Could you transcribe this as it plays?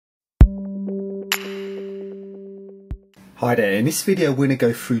Hi there, in this video we're going to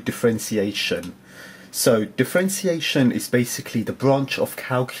go through differentiation. So differentiation is basically the branch of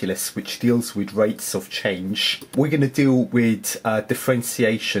calculus which deals with rates of change. We're going to deal with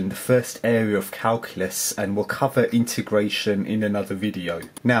differentiation, the first area of calculus, and we'll cover integration in another video.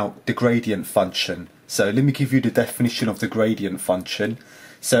 Now, the gradient function. So let me give you the definition of the gradient function.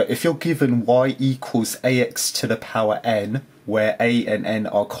 So if you're given y equals ax to the power n, where a and n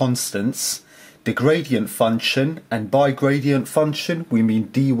are constants, the gradient function, and by gradient function we mean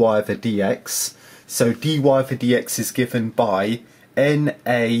dy over dx, so dy over dx is given by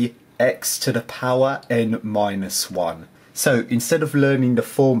nax to the power n minus 1. So instead of learning the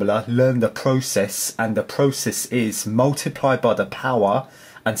formula, learn the process, and the process is multiply by the power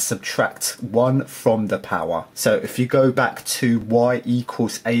and subtract 1 from the power. So if you go back to y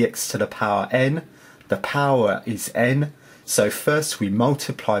equals ax to the power n, the power is n, so first we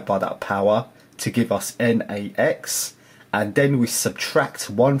multiply by that power to give us nax, and then we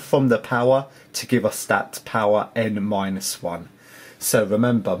subtract 1 from the power to give us that power n minus 1. So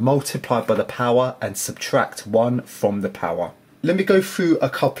remember, multiply by the power and subtract 1 from the power. Let me go through a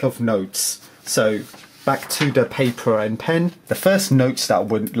couple of notes. So back to the paper and pen. The first notes that I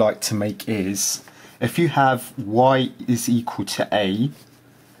would like to make is, if you have y is equal to a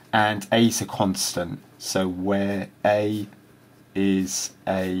and a is a constant, so where a is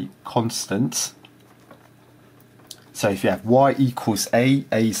a constant, so if you have y equals a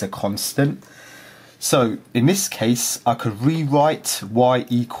is a constant, so in this case I could rewrite y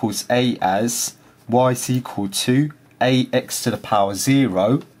equals a as y is equal to ax to the power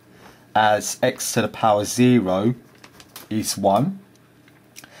 0, as x to the power 0 is 1,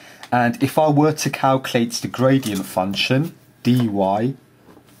 and if I were to calculate the gradient function dy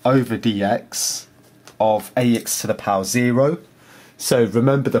over dx of ax to the power 0, so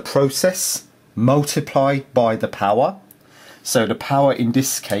remember the process, multiply by the power, so the power in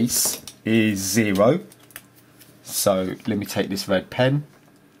this case is 0, so let me take this red pen.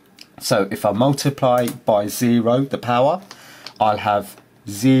 So if I multiply by 0 the power, I'll have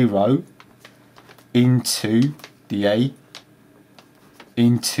 0 into the a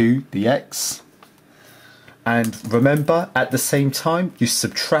into the x, and remember at the same time you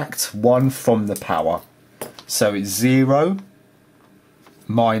subtract 1 from the power, so it's 0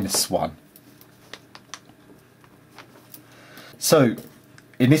 minus 1. So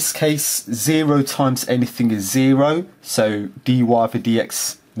in this case 0 times anything is 0, so dy over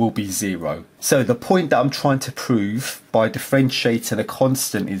dx will be 0. So the point that I'm trying to prove by differentiating a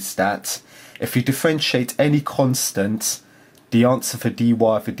constant is that if you differentiate any constant, the answer for dy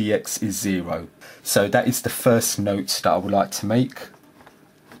over dx is 0. So that is the first note that I would like to make.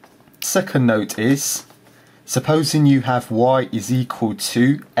 Second note is, supposing you have y is equal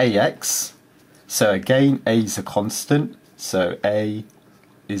to ax, so again a is a constant, so a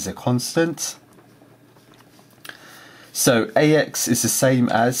is a constant. So ax is the same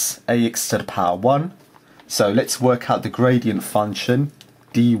as ax to the power 1. So let's work out the gradient function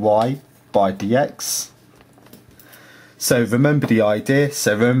dy by dx. So remember the idea,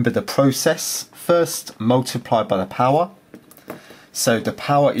 so remember the process. First multiply by the power. So the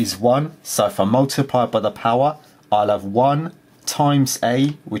power is 1, so if I multiply by the power, I'll have 1 times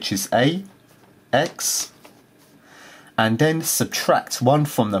a, which is a, x, and then subtract 1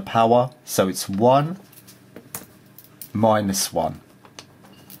 from the power, so it's 1 minus 1.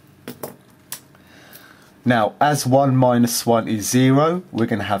 Now, as 1 minus 1 is 0, we're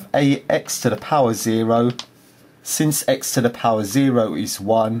going to have ax to the power 0. Since x to the power 0 is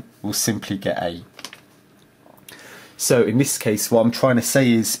 1, we'll simply get a. So in this case, what I'm trying to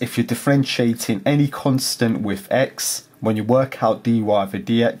say is, if you're differentiating any constant with x, when you work out dy over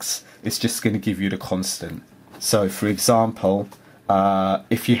dx, it's just going to give you the constant. So for example,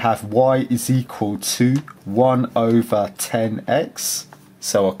 if you have y is equal to 1 over 10x,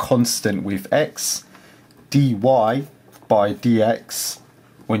 so a constant with x, dy by dx,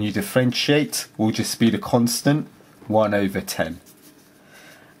 when you differentiate, will just be the constant 1 over 10.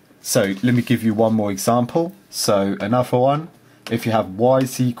 So let me give you one more example. So another one, if you have y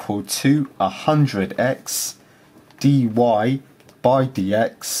is equal to 100x, dy by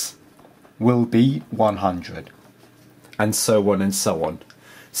dx will be 100, and so on and so on.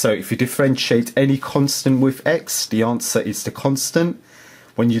 So if you differentiate any constant with x, the answer is the constant.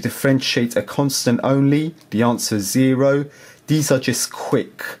 When you differentiate a constant only, the answer is 0. These are just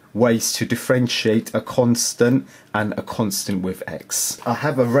quick ways to differentiate a constant and a constant with x. I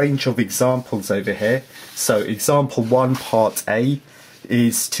have a range of examples over here. So example 1 part A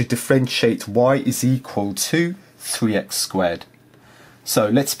is to differentiate y is equal to 3x squared. So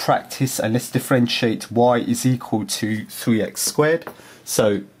let's practice and let's differentiate y is equal to 3x squared.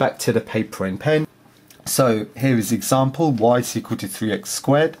 So back to the paper and pen. So here is example, y is equal to 3x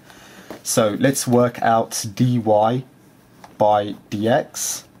squared. So let's work out dy by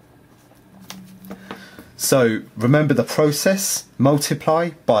dx. So remember the process,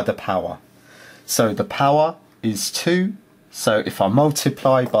 multiply by the power. So the power is 2. So if I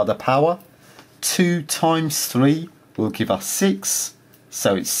multiply by the power, 2 times 3 will give us 6.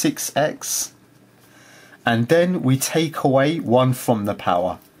 So it's 6x. And then we take away 1 from the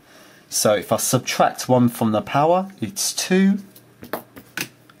power. So if I subtract 1 from the power, it's 2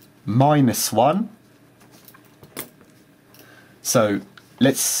 minus 1. So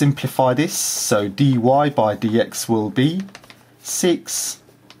let's simplify this. So dy by dx will be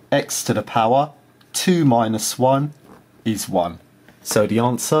 6x to the power 2 minus 1 is 1. So the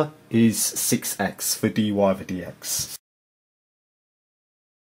answer is 6x for dy over dx.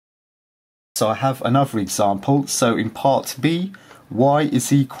 So I have another example. So in part B, y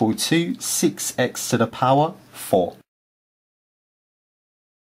is equal to 6x to the power 4.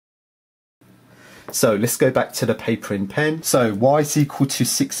 So let's go back to the paper and pen. So y is equal to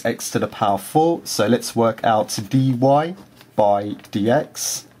 6x to the power 4. So let's work out dy by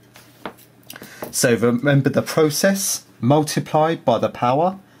dx. So remember the process, multiply by the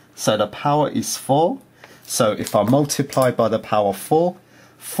power. So the power is 4. So if I multiply by the power 4,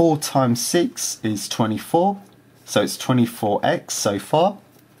 4 times 6 is 24. So it's 24x so far.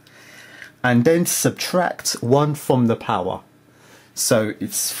 And then subtract 1 from the power. So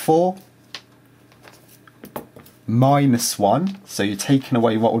it's 4 minus 1. So you're taking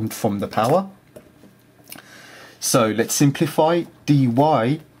away 1 from the power. So let's simplify. dy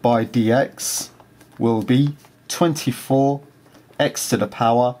by dx will be 24x to the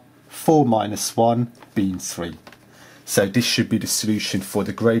power 4 minus 1 being 3. So this should be the solution for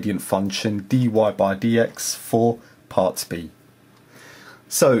the gradient function dy by dx for part B.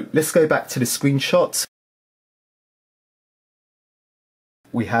 So let's go back to the screenshot.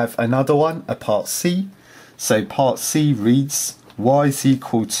 We have another one, a part C. So part C reads y is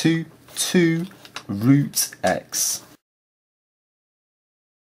equal to 2 root x.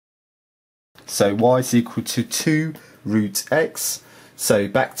 So y is equal to 2 root x. So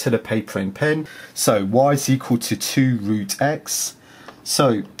back to the paper and pen. So y is equal to 2 root x.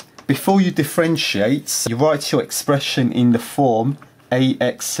 So before you differentiate, you write your expression in the form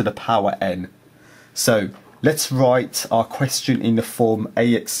ax to the power n. So let's write our question in the form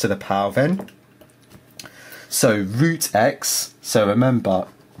ax to the power of n. So root x, so remember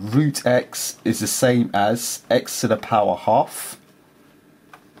root x is the same as x to the power half.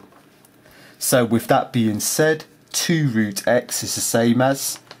 So with that being said, 2 root x is the same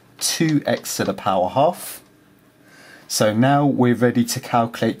as 2x to the power half. So now we're ready to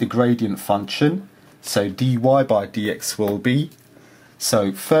calculate the gradient function. So dy by dx will be,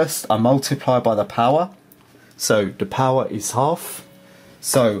 so first I multiply by the power. So the power is half.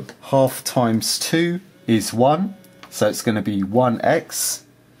 So half times 2 is 1. So it's going to be 1x.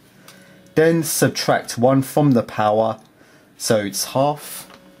 Then subtract 1 from the power. So it's half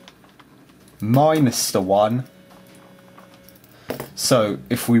minus the 1. So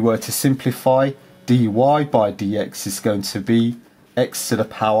if we were to simplify, dy by dx is going to be x to the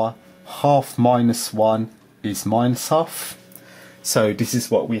power half minus 1 is minus half. So this is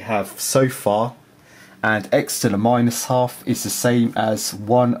what we have so far. And x to the minus half is the same as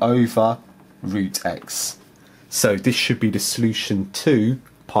 1 over root x. So this should be the solution to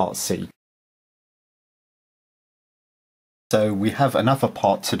part C. So we have another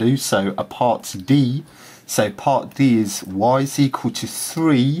part to do, so a part D. So part D is y is equal to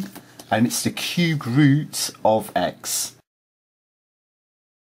 3 and it's the cube root of x.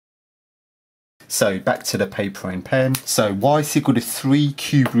 So back to the paper and pen. So y is equal to 3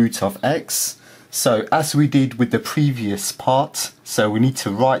 cube root of x. So as we did with the previous part, so we need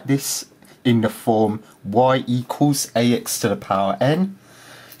to write this in the form y equals ax to the power n.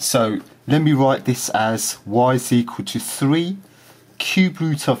 So let me write this as y is equal to 3 cube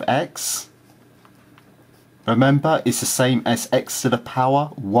root of x. Remember, it's the same as x to the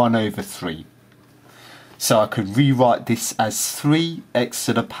power 1 over 3. So I could rewrite this as 3x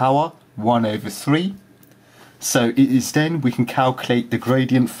to the power 1 over 3. So it is then we can calculate the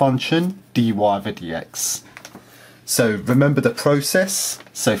gradient function dy over dx. So remember the process.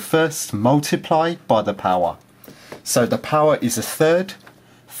 So first multiply by the power. So the power is a third.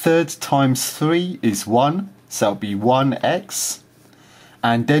 Third times 3 is 1. So it'll be 1x.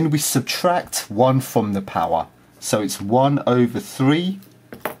 And then we subtract 1 from the power. So it's 1 over 3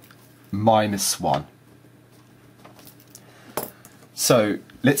 minus 1. So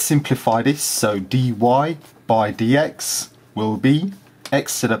let's simplify this. So dy by dx will be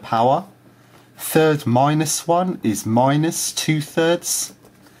x to the power. Third minus 1 is minus 2/3.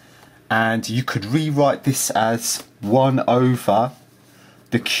 And you could rewrite this as 1 over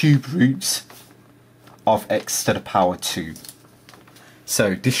the cube root of x to the power 2.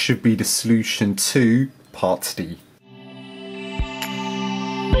 So this should be the solution to part D.